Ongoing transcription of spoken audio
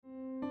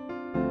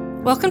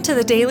Welcome to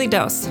the Daily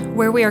Dose,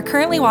 where we are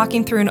currently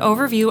walking through an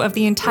overview of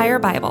the entire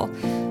Bible.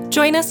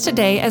 Join us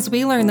today as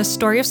we learn the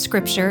story of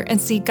Scripture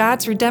and see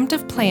God's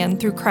redemptive plan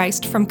through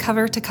Christ from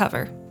cover to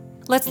cover.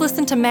 Let's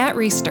listen to Matt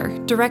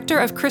Reisetter, Director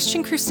of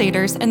Christian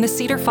Crusaders and the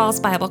Cedar Falls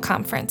Bible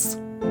Conference.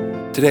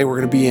 Today we're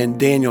going to be in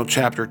Daniel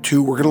chapter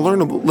 2. We're going to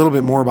learn a little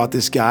bit more about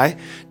this guy,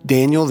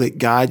 Daniel, that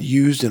God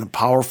used in a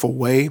powerful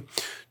way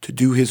to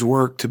do his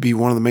work, to be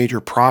one of the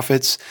major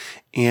prophets.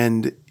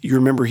 And you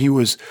remember he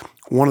was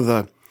one of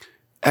the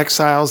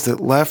exiles that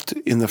left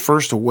in the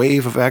first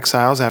wave of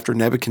exiles after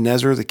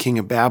Nebuchadnezzar, the king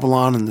of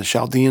Babylon, and the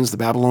Chaldeans, the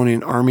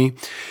Babylonian army,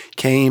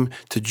 came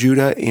to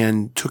Judah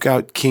and took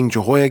out King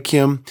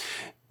Jehoiakim,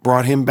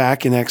 brought him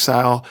back in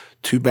exile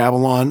to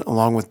Babylon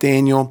along with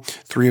Daniel,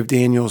 three of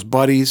Daniel's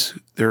buddies.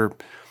 Their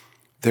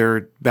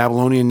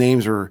Babylonian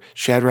names are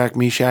Shadrach,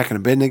 Meshach, and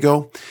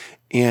Abednego.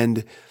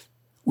 And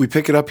we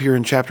pick it up here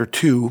in chapter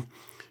 2.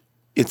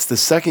 It's the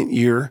second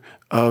year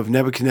of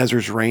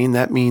Nebuchadnezzar's reign.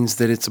 That means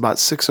that it's about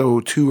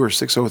 602 or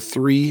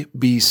 603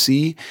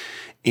 BC,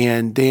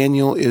 and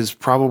Daniel is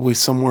probably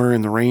somewhere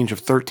in the range of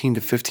 13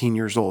 to 15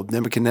 years old.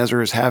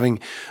 Nebuchadnezzar is having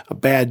a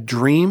bad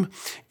dream,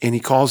 and he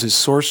calls his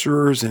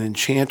sorcerers and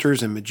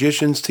enchanters and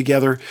magicians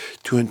together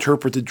to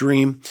interpret the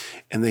dream,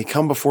 and they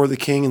come before the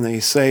king and they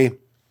say,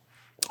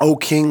 "O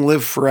king,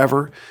 live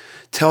forever.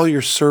 Tell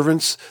your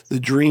servants the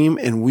dream,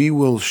 and we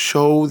will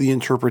show the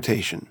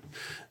interpretation."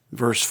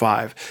 Verse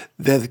 5,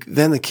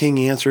 Then the king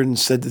answered and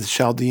said to the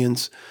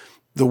Chaldeans,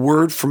 "The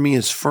word for me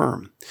is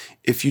firm.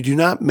 If you do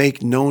not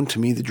make known to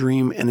me the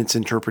dream and its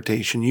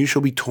interpretation, you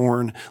shall be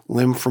torn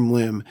limb from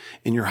limb,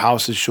 and your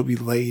houses shall be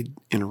laid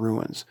in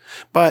ruins.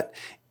 But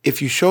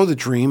if you show the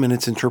dream and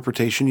its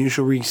interpretation, you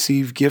shall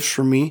receive gifts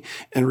from me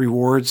and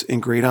rewards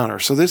and great honor."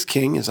 So this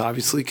king is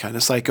obviously kind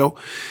of psycho.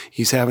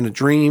 He's having a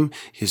dream.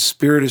 His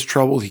spirit is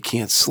troubled. He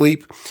can't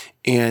sleep.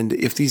 And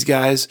if these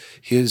guys,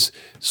 his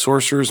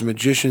sorcerers,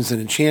 magicians,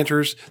 and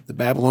enchanters, the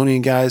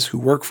Babylonian guys who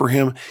work for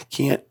him,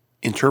 can't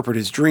interpret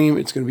his dream,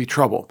 it's going to be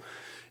trouble.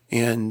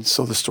 And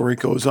so the story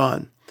goes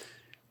on.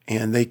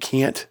 And they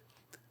can't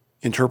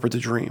interpret the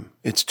dream.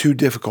 It's too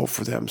difficult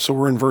for them. So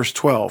we're in verse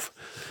 12.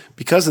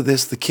 Because of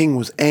this, the king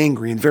was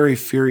angry and very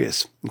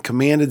furious and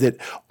commanded that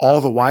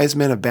all the wise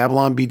men of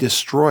Babylon be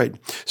destroyed.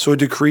 So a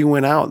decree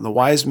went out, and the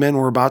wise men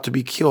were about to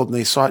be killed, and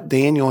they sought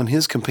Daniel and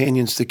his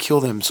companions to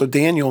kill them. So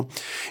Daniel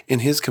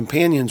and his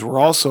companions were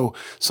also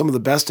some of the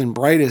best and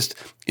brightest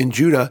in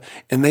Judah,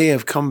 and they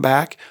have come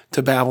back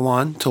to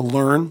Babylon to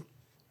learn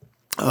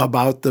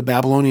about the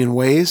Babylonian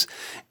ways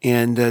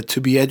and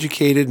to be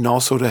educated, and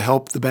also to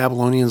help the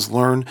Babylonians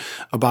learn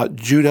about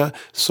Judah.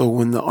 So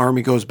when the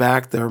army goes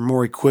back, they're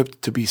more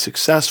equipped to be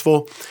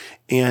successful.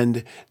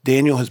 And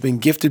Daniel has been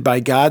gifted by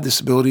God this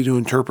ability to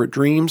interpret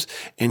dreams,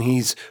 and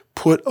he's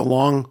put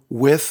along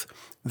with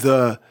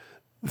the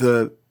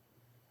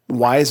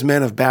wise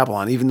men of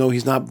Babylon. Even though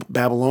he's not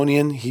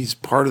Babylonian, he's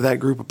part of that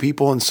group of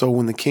people. And so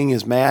when the king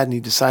is mad and he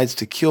decides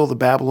to kill the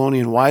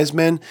Babylonian wise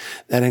men,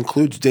 that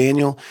includes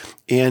Daniel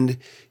and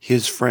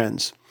his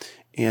friends.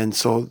 And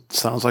so it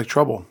sounds like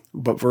trouble.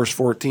 But verse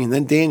 14,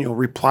 then Daniel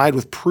replied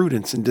with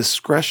prudence and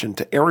discretion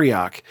to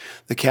Arioch,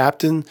 the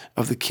captain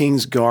of the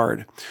king's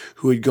guard,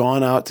 who had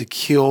gone out to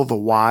kill the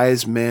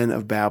wise men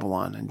of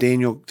Babylon. And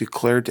Daniel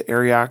declared to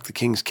Arioch, the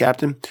king's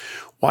captain,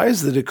 "Why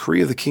is the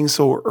decree of the king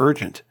so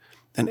urgent?"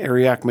 Then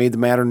Arioch made the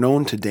matter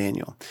known to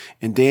Daniel.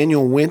 And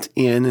Daniel went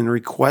in and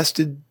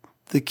requested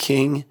the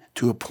king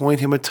to appoint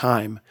him a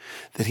time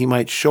that he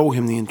might show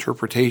him the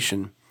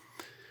interpretation.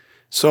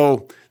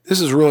 So this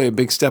is really a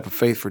big step of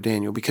faith for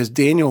Daniel, because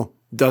Daniel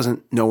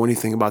doesn't know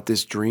anything about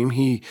this dream.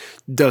 He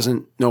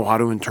doesn't know how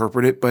to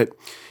interpret it, but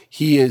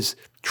he is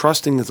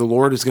trusting that the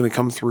Lord is going to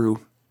come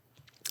through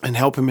and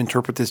help him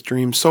interpret this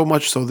dream, so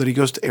much so that he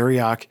goes to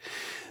Arioch,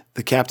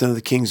 the captain of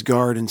the king's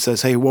guard, and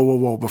says, "Hey,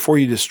 whoa, before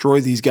you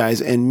destroy these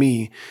guys and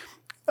me,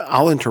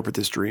 I'll interpret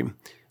this dream."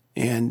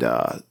 And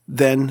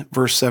then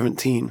verse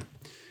 17,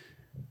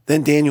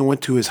 then Daniel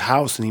went to his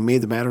house, and he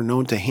made the matter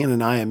known to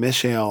Hananiah,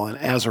 Mishael, and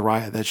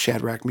Azariah, that's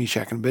Shadrach,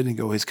 Meshach, and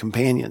Abednego, his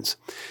companions,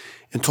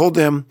 and told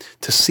them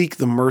to seek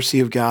the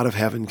mercy of God of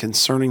heaven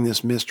concerning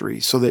this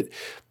mystery, so that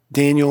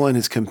Daniel and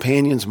his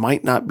companions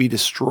might not be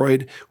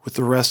destroyed with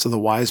the rest of the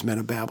wise men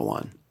of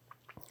Babylon.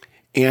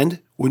 And,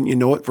 wouldn't you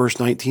know it, verse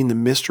 19, the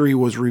mystery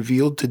was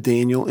revealed to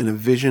Daniel in a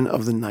vision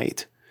of the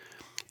night.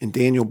 And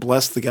Daniel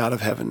blessed the God of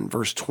heaven.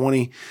 Verse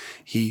 20,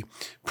 he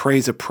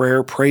prays a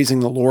prayer, praising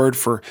the Lord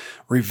for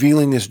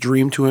revealing this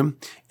dream to him.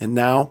 And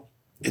now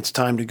it's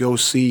time to go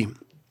see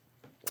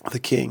the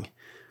king.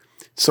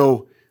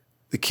 So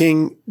the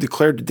king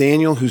declared to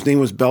Daniel, whose name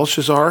was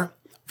Belshazzar,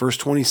 verse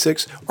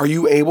 26, "Are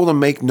you able to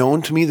make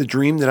known to me the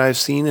dream that I have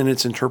seen and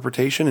its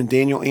interpretation?" And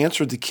Daniel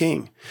answered the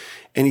king,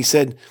 and he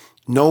said,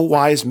 "No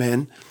wise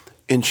men,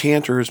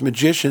 enchanters,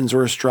 magicians,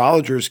 or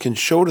astrologers can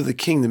show to the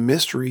king the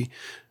mystery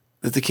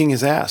that the king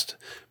has asked.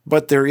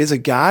 But there is a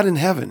God in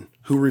heaven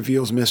who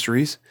reveals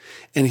mysteries,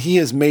 and he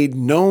has made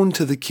known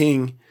to the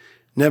king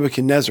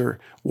Nebuchadnezzar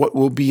what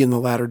will be in the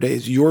latter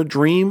days. Your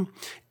dream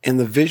and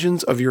the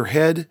visions of your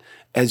head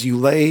as you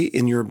lay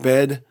in your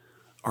bed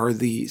are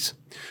these.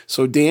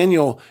 So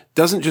Daniel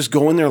doesn't just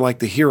go in there like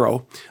the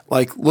hero,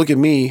 like, look at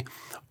me.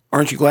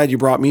 Aren't you glad you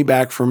brought me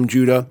back from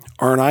Judah?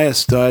 Aren't I a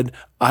stud?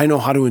 I know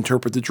how to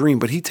interpret the dream.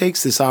 But he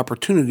takes this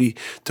opportunity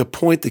to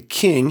point the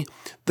king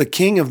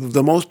of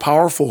the most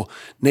powerful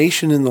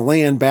nation in the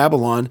land,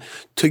 Babylon,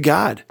 to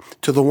God,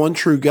 to the one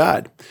true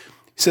God.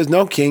 He says,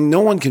 no, king,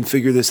 no one can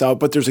figure this out,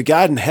 but there's a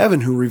God in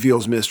heaven who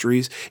reveals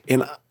mysteries,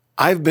 and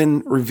I've been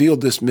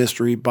revealed this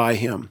mystery by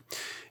him.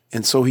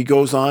 And so he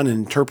goes on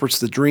and interprets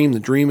the dream. The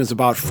dream is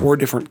about 4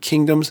 different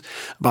kingdoms,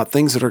 about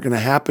things that are going to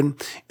happen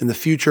in the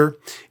future.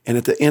 And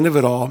at the end of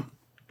it all,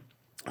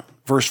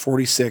 verse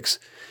 46,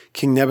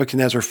 King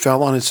Nebuchadnezzar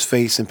fell on his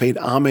face and paid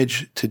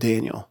homage to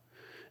Daniel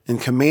and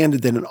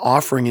commanded that an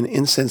offering and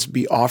incense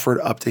be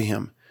offered up to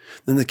him.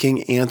 Then the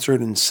king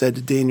answered and said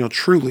to Daniel,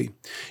 truly,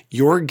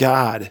 your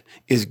God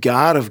is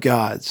God of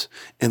gods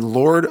and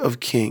Lord of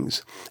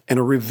kings and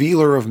a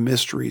revealer of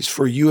mysteries,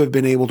 for you have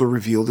been able to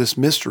reveal this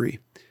mystery.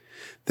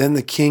 Then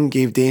the king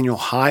gave Daniel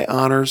high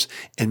honors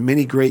and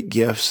many great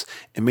gifts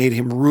and made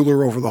him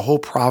ruler over the whole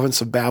province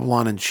of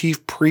Babylon and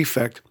chief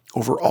prefect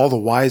over all the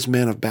wise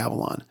men of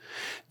Babylon.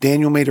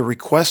 Daniel made a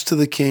request to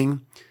the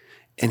king,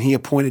 and he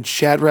appointed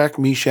Shadrach,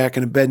 Meshach,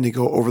 and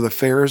Abednego over the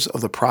affairs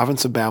of the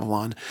province of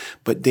Babylon,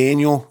 but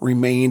Daniel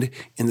remained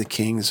in the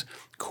king's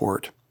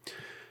court.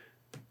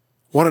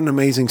 What an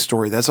amazing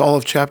story. That's all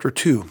of chapter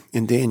 2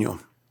 in Daniel.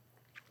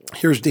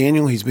 Here's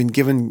Daniel. He's been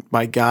given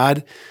by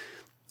God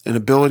an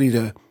ability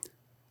to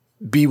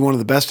be one of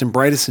the best and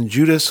brightest in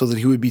Judah so that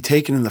he would be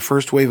taken in the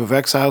first wave of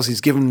exiles.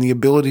 He's given him the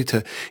ability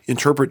to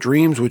interpret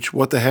dreams, which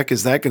what the heck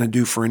is that going to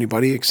do for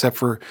anybody except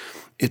for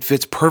it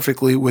fits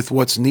perfectly with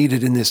what's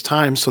needed in this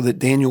time so that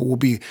Daniel will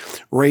be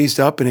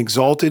raised up and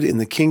exalted in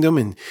the kingdom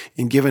and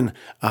given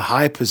a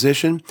high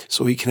position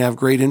so he can have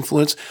great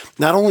influence.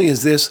 Not only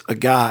is this a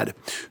God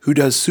who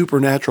does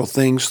supernatural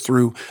things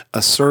through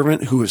a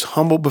servant who is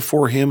humble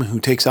before him, who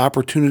takes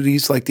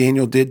opportunities like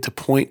Daniel did to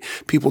point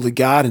people to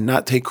God and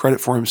not take credit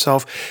for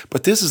himself,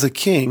 but this is a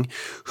king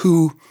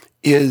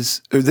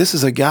this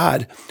is a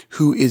God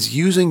who is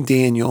using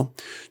Daniel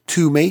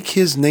to make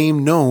his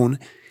name known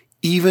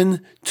even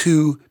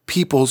to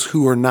peoples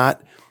who are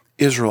not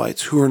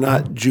Israelites, who are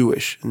not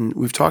Jewish. And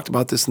we've talked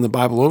about this in the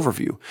Bible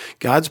overview.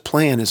 God's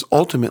plan is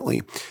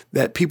ultimately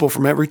that people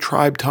from every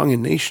tribe, tongue,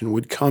 and nation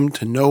would come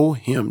to know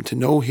him, to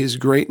know his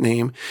great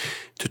name,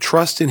 to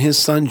trust in his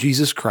son,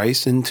 Jesus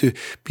Christ, and to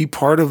be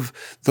part of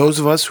those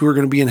of us who are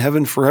going to be in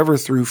heaven forever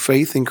through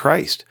faith in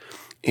Christ.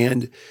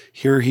 And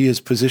here he has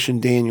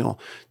positioned Daniel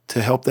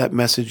to help that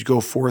message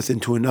go forth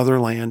into another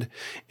land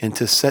and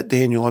to set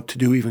Daniel up to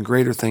do even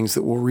greater things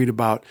that we'll read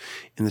about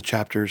in the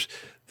chapters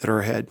that are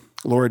ahead.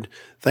 Lord,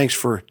 thanks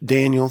for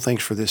Daniel.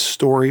 Thanks for this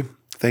story.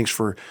 Thanks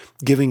for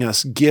giving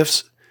us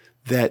gifts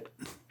that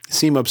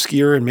seem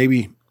obscure and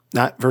maybe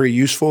not very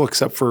useful,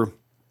 except for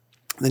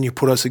then you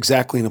put us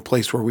exactly in a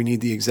place where we need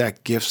the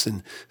exact gifts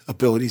and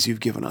abilities you've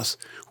given us.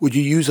 Would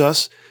you use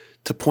us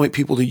to point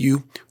people to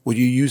you? Would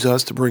you use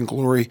us to bring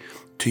glory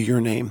to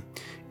your name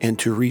and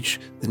to reach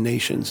the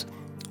nations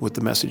with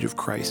the message of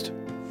Christ?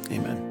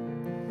 Amen.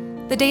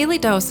 The Daily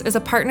Dose is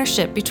a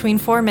partnership between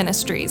 4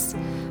 ministries.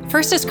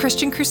 First is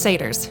Christian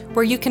Crusaders,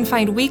 where you can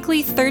find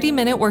weekly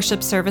 30-minute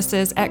worship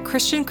services at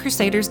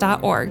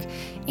christiancrusaders.org,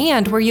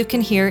 and where you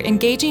can hear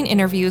engaging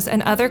interviews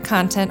and other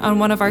content on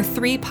one of our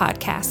 3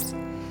 podcasts.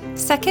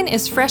 Second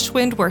is Fresh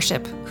Wind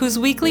Worship, whose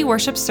weekly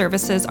worship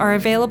services are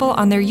available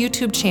on their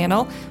YouTube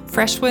channel,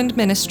 Fresh Wind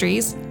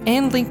Ministries,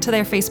 and linked to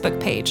their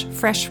Facebook page,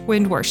 Fresh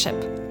Wind Worship.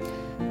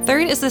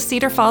 Third is the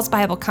Cedar Falls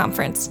Bible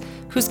Conference,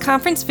 whose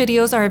conference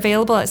videos are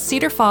available at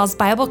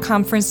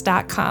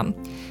cedarfallsbibleconference.com.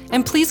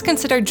 And please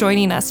consider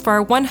joining us for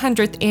our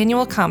 100th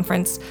annual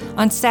conference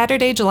on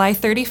Saturday, July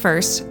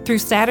 31st through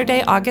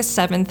Saturday, August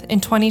 7th in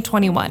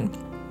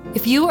 2021.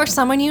 If you or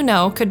someone you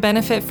know could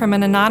benefit from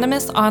an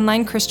anonymous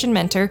online Christian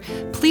mentor,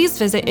 please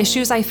visit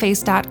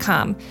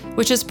issuesiface.com,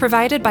 which is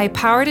provided by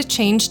Power to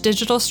Change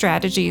Digital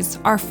Strategies,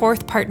 our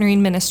 4th partnering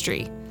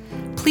ministry.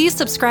 Please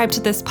subscribe to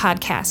this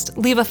podcast,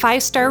 leave a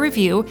 5-star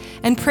review,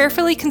 and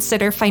prayerfully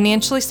consider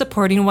financially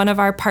supporting one of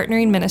our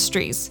partnering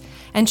ministries.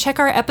 And check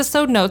our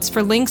episode notes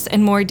for links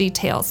and more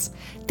details.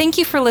 Thank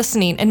you for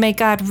listening, and may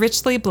God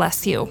richly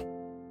bless you.